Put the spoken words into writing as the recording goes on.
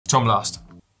Tom last.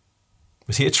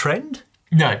 Was he a trend?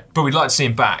 No, but we'd like to see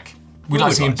him back. We'd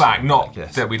like to see him back, not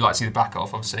yes. that we'd like to see the back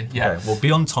of, obviously. Yeah. Okay, well,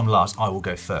 beyond Tom last, I will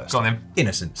go first. Go on then.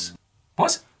 Innocence.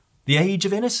 What? The age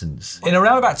of innocence. In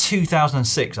around about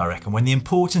 2006, I reckon, when the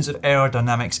importance of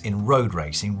aerodynamics in road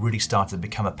racing really started to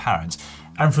become apparent.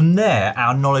 And from there,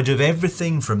 our knowledge of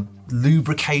everything from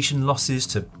lubrication losses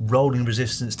to rolling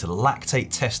resistance to lactate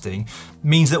testing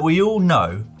means that we all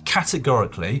know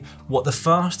categorically what the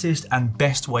fastest and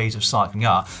best ways of cycling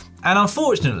are. And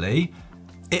unfortunately,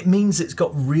 it means it's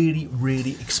got really,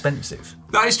 really expensive.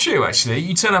 That is true, actually.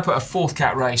 You turn up at a fourth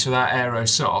cat race without aero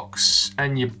socks,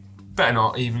 and you're better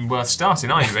not even worth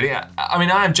starting, are you, really? I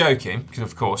mean, I am joking, because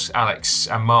of course, Alex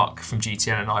and Mark from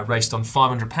GCN and I raced on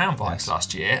 £500 bikes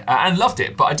last year, and loved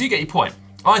it, but I do get your point.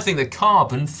 I think that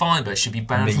carbon fibre should be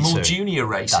banned from all junior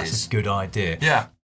races. That's a good idea. Yeah.